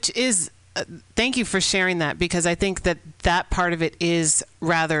 Which is, thank you for sharing that, because I think that part of it is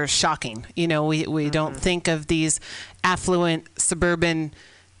rather shocking. You know, we don't think of these affluent suburban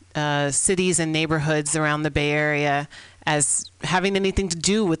cities and neighborhoods around the Bay Area as having anything to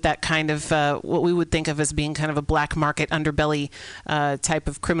do with that kind of what we would think of as being kind of a black market underbelly type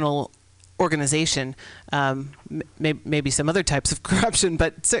of criminal organization. Maybe some other types of corruption,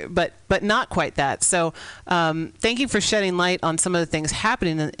 but not quite that. So thank you for shedding light on some of the things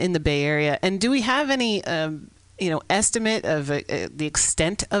happening in the Bay Area. And do we have any estimate of the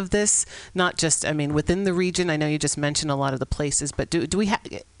extent of this? Not just, within the region. I know you just mentioned a lot of the places, but do we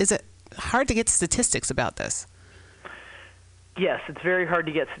is it hard to get statistics about this? Yes, it's very hard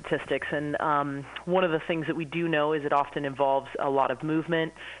to get statistics, and one of the things that we do know is it often involves a lot of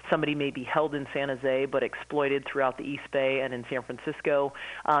movement. Somebody may be held in San Jose but exploited throughout the East Bay and in San Francisco.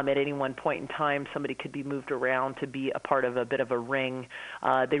 At any one point in time, somebody could be moved around to be a part of a bit of a ring.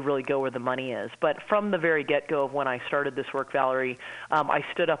 They really go where the money is. But from the very get-go of when I started this work, Valerie, I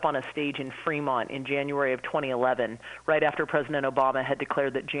stood up on a stage in Fremont in January of 2011, right after President Obama had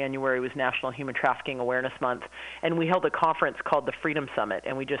declared that January was National Human Trafficking Awareness Month, and we held a conference called the Freedom Summit,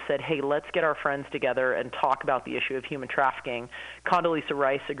 and we just said, hey, let's get our friends together and talk about the issue of human trafficking. Condoleezza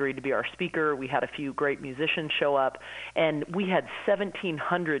Rice agreed to be our speaker. We had a few great musicians show up, and we had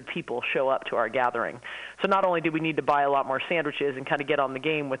 1,700 people show up to our gathering. So not only did we need to buy a lot more sandwiches and kind of get on the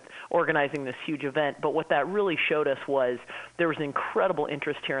game with organizing this huge event, but what that really showed us was there was incredible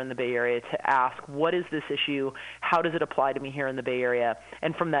interest here in the Bay Area to ask, what is this issue? How does it apply to me here in the Bay Area?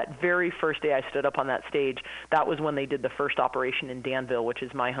 And from that very first day I stood up on that stage, that was when they did the first operation in Danville, which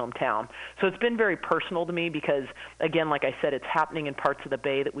is my hometown. So it's been very personal to me because, again, like I said, it's happening in parts of the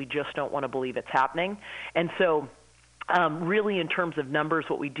Bay that we just don't want to believe it's happening. And so Really, in terms of numbers,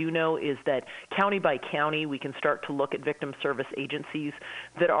 what we do know is that county by county, we can start to look at victim service agencies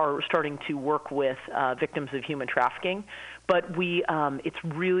that are starting to work with victims of human trafficking. But it's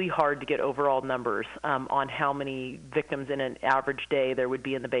really hard to get overall numbers on how many victims in an average day there would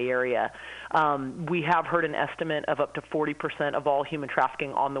be in the Bay Area. We have heard an estimate of up to 40% of all human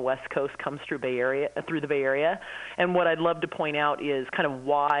trafficking on the West Coast comes through the Bay Area. And what I'd love to point out is kind of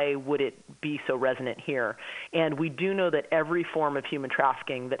why would it be so resonant here. And we do know that every form of human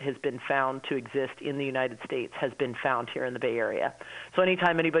trafficking that has been found to exist in the United States has been found here in the Bay Area. So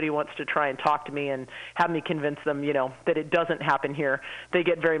anytime anybody wants to try and talk to me and have me convince them, that it doesn't happen here, they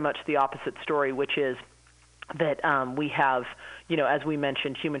get very much the opposite story, which is that we have, as we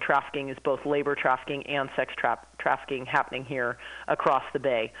mentioned, human trafficking is both labor trafficking and sex trafficking happening here across the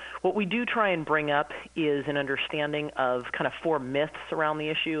Bay. What we do try and bring up is an understanding of kind of 4 myths around the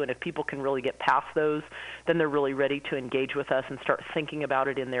issue, and if people can really get past those, then they're really ready to engage with us and start thinking about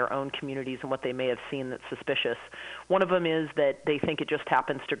it in their own communities and what they may have seen that's suspicious. One of them is that they think it just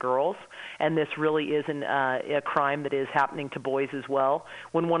happens to girls, and this really is a crime that is happening to boys as well.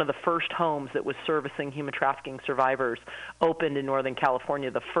 When one of the first homes that was servicing human trafficking survivors opened in Northern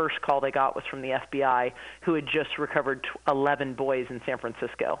California, the first call they got was from the FBI, who had just recovered 11 boys in San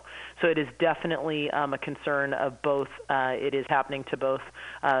Francisco. So it is definitely a concern of both. It is happening to both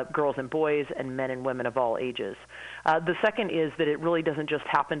girls and boys and men and women of all ages. The second is that it really doesn't just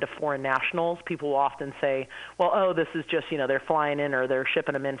happen to foreign nationals. People will often say, well, this is just, they're flying in or they're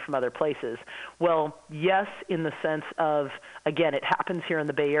shipping them in from other places. Well, yes, in the sense of, again, it happens here in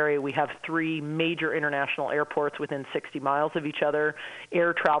the Bay Area. We have 3 major international airports within 60 miles of each other.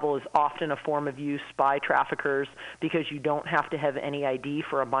 Air travel is often a form of use by traffickers because you don't have to have any ID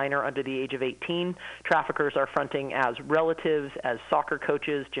for a minor under the age of 18. Traffickers are fronting as relatives, as soccer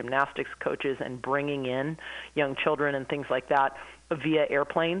coaches, gymnastics coaches, and bringing in young children and things like that via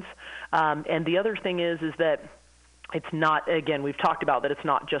airplanes. And the other thing is that it's not, again, we've talked about that it's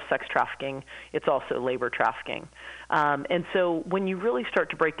not just sex trafficking, it's also labor trafficking. And so when you really start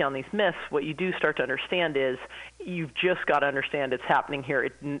to break down these myths, what you do start to understand is you've just got to understand it's happening here.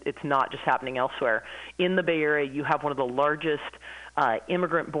 It's not just happening elsewhere. In the Bay Area, you have one of the largest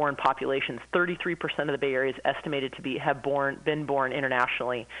immigrant-born populations. 33% of the Bay Area is estimated to been born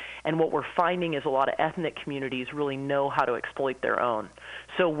internationally. And what we're finding is a lot of ethnic communities really know how to exploit their own.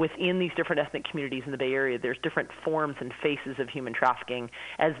 So within these different ethnic communities in the Bay Area, there's different forms and faces of human trafficking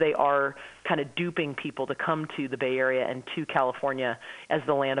as they are kind of duping people to come to the Bay Area and to California as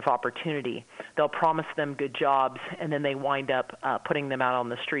the land of opportunity. They'll promise them good jobs, and then they wind up putting them out on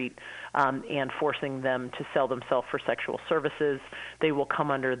the street and forcing them to sell themselves for sexual services. They will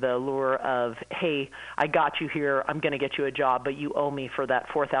come under the lure of, hey, I got you here, I'm going to get you a job, but you owe me for that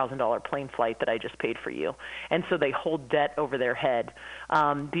 $4,000 plane flight that I just paid for you. And so they hold debt over their head.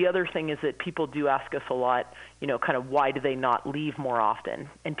 The other thing is that people do ask us a lot, kind of why do they not leave more often?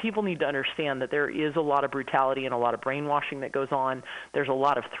 And people need to understand that there is a lot of brutality and a lot of brainwashing that goes on. There's a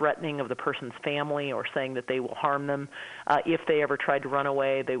lot of threatening of the person's family or saying that they will harm them. If they ever tried to run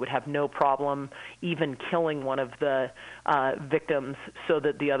away, they would have no problem even killing one of the victims so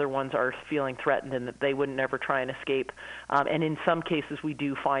that the other ones are feeling threatened and that they wouldn't ever try and escape. And in some cases, we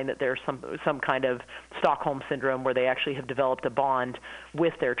do find that there's some kind of Stockholm syndrome where they actually have developed a bond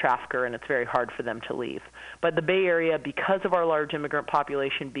with their trafficker, and it's very hard for them to leave. But the Bay Area, because of our large immigrant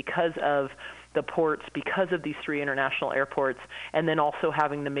population, because of the ports, because of these 3 international airports, and then also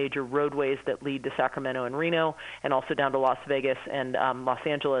having the major roadways that lead to Sacramento and Reno, and also down to Las Vegas and Los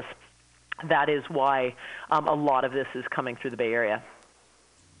Angeles, that is why a lot of this is coming through the Bay Area.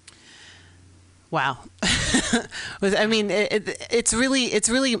 Wow. I mean, it's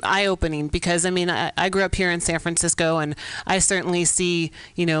really eye-opening because, I grew up here in San Francisco, and I certainly see,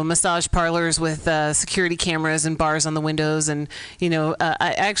 massage parlors with security cameras and bars on the windows. And,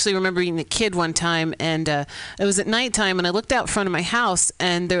 I actually remember being a kid one time, and it was at nighttime, and I looked out front of my house,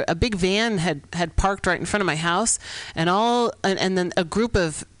 and a big van had parked right in front of my house, and then a group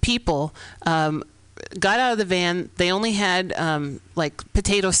of people got out of the van. They only had like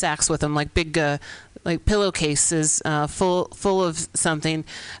potato sacks with them, like big like pillowcases full of something.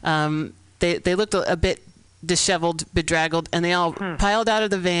 They looked a bit disheveled, bedraggled, and they all piled out of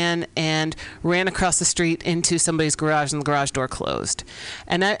the van and ran across the street into somebody's garage, and the garage door closed.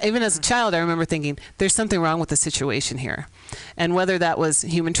 And even as a child, I remember thinking, there's something wrong with the situation here. And whether that was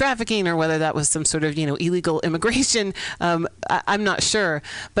human trafficking or whether that was some sort of, illegal immigration, I'm not sure.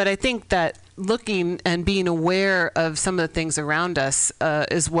 But I think that looking and being aware of some of the things around us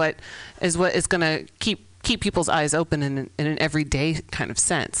is what is going to keep people's eyes open in an everyday kind of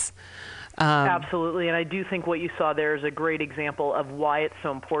sense. Absolutely, and I do think what you saw there is a great example of why it's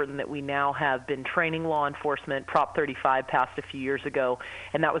so important that we now have been training law enforcement. Prop 35 passed a few years ago,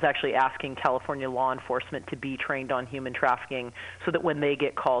 and that was actually asking California law enforcement to be trained on human trafficking so that when they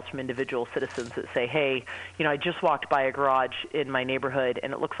get calls from individual citizens that say, hey, I just walked by a garage in my neighborhood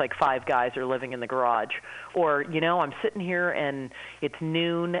and it looks like 5 guys are living in the garage, or, I'm sitting here and it's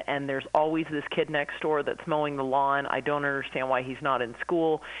noon and there's always this kid next door that's mowing the lawn. I don't understand why he's not in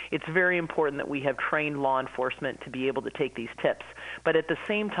school. It's very important that we have trained law enforcement to be able to take these tips. But at the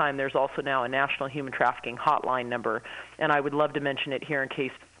same time, there's also now a national human trafficking hotline number, and I would love to mention it here in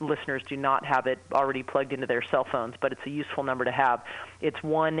case listeners do not have it already plugged into their cell phones, but it's a useful number to have. It's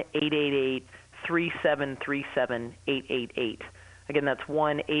 1-888-3737-888. Again, that's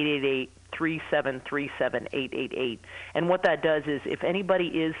 1-888-3737-888. And what that does is if anybody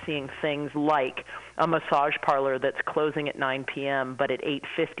is seeing things like a massage parlor that's closing at 9 p.m., but at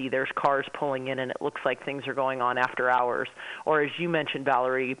 8:50 there's cars pulling in and it looks like things are going on after hours, or as you mentioned,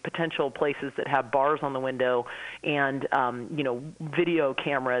 Valerie, potential places that have bars on the window and, video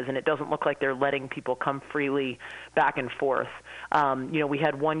cameras, and it doesn't look like they're letting people come freely back and forth. We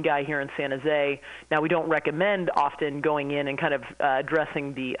had one guy here in San Jose. Now, we don't recommend often going in and kind of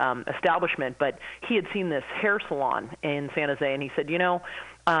addressing the establishment, but he had seen this hair salon in San Jose, and he said,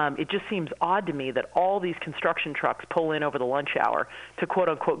 it just seems odd to me that all these construction trucks pull in over the lunch hour to,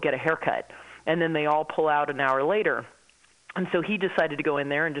 quote-unquote, get a haircut, and then they all pull out an hour later. And so he decided to go in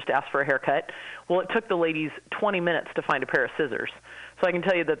there and just ask for a haircut. Well, it took the ladies 20 minutes to find a pair of scissors. So I can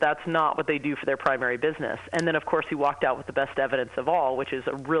tell you that that's not what they do for their primary business. And then, of course, he walked out with the best evidence of all, which is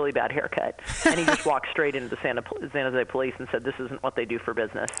a really bad haircut. And he just walked straight into the San Jose police and said, this isn't what they do for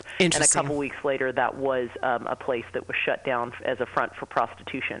business. And a couple weeks later, that was a place that was shut down as a front for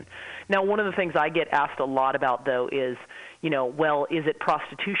prostitution. Now, one of the things I get asked a lot about, though, is, is it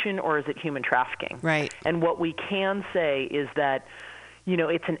prostitution or is it human trafficking? Right. And what we can say is that,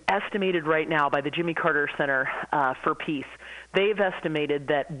 it's an estimated right now by the Jimmy Carter Center for Peace. They've estimated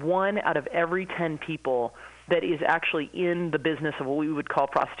that 1 out of every 10 people that is actually in the business of what we would call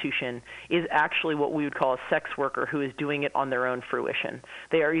prostitution is actually what we would call a sex worker who is doing it on their own fruition.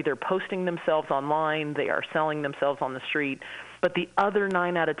 They are either posting themselves online, they are selling themselves on the street, but the other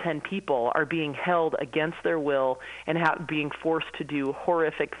 9 out of 10 people are being held against their will and being forced to do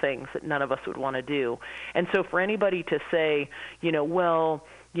horrific things that none of us would want to do. And so for anybody to say,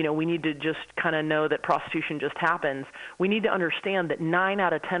 we need to just kind of know that prostitution just happens, we need to understand that 9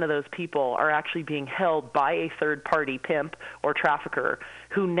 out of 10 of those people are actually being held by a third-party pimp or trafficker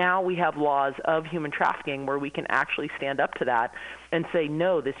who now we have laws of human trafficking where we can actually stand up to that and say,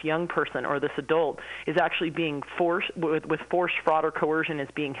 no, this young person or this adult is actually being forced, with forced fraud or coercion, is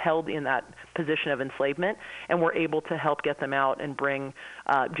being held in that position of enslavement, and we're able to help get them out and bring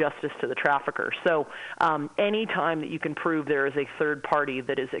justice to the trafficker. So any time that you can prove there is a third party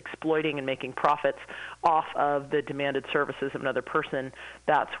that is exploiting and making profits off of the demanded services of another person,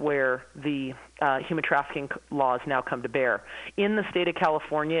 that's where the human trafficking laws now come to bear. In the state of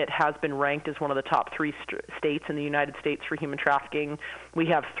California, it has been ranked as one of the top 3 states in the United States for human trafficking. We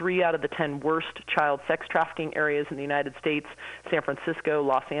have 3 out of the 10 worst child sex trafficking areas in the United States: San Francisco,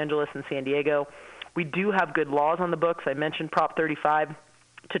 Los Angeles, and San Diego. We do have good laws on the books. I mentioned Prop 35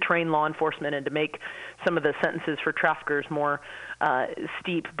 to train law enforcement and to make some of the sentences for traffickers more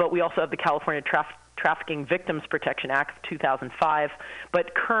steep, but we also have the California Trafficking Victims Protection Act of 2005,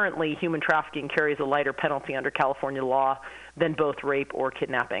 but currently human trafficking carries a lighter penalty under California law than both rape or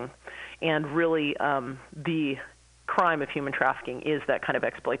kidnapping. And really, the crime of human trafficking is that kind of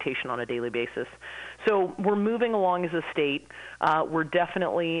exploitation on a daily basis. So we're moving along as a state. We're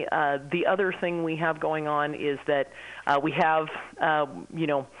definitely, the other thing we have going on is that we have,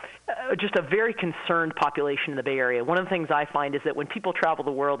 just a very concerned population in the Bay Area. One of the things I find is that when people travel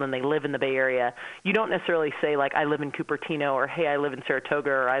the world and they live in the Bay Area, you don't necessarily say, like, I live in Cupertino, or, hey, I live in Saratoga,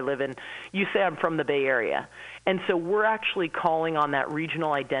 or you say I'm from the Bay Area. And so we're actually calling on that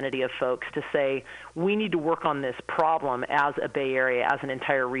regional identity of folks to say, we need to work on this problem as a Bay Area, as an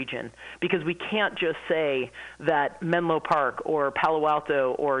entire region, because we can't just say that Menlo Park or Palo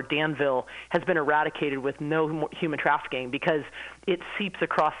Alto or Danville has been eradicated with no human trafficking, because it seeps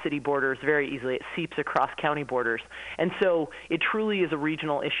across city borders very easily. It seeps across county borders. And so it truly is a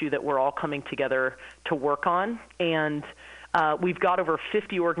regional issue that we're all coming together to work on. And we've got over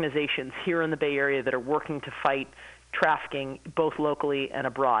 50 organizations here in the Bay Area that are working to fight trafficking both locally and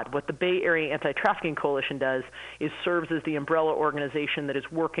abroad. What the Bay Area Anti-Trafficking Coalition does is serves as the umbrella organization that is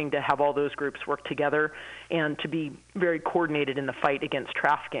working to have all those groups work together and to be very coordinated in the fight against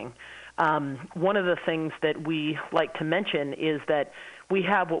trafficking. One of the things that we like to mention is that we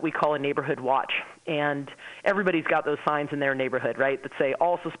have what we call a neighborhood watch, and everybody's got those signs in their neighborhood, right, that say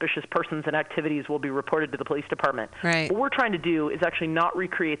all suspicious persons and activities will be reported to the police department. Right. What we're trying to do is actually not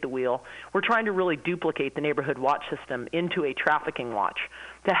recreate the wheel. We're trying to really duplicate the neighborhood watch system into a trafficking watch,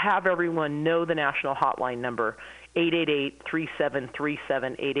 to have everyone know the national hotline number,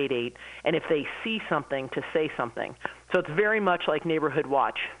 888-3737-888, and if they see something, to say something. So it's very much like Neighborhood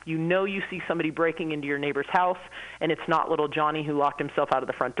Watch. You know you see somebody breaking into your neighbor's house, and it's not little Johnny who locked himself out of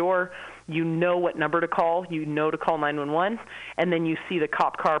the front door. You know what number to call. You know to call 911, and then you see the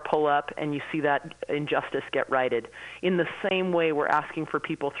cop car pull up, and you see that injustice get righted. In the same way, we're asking for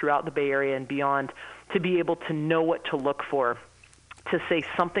people throughout the Bay Area and beyond to be able to know what to look for, to say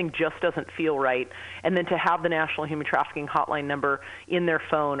something just doesn't feel right, and then to have the National Human Trafficking Hotline number in their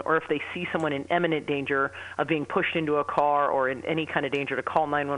phone, or if they see someone in imminent danger of being pushed into a car or in any kind of danger, to call 911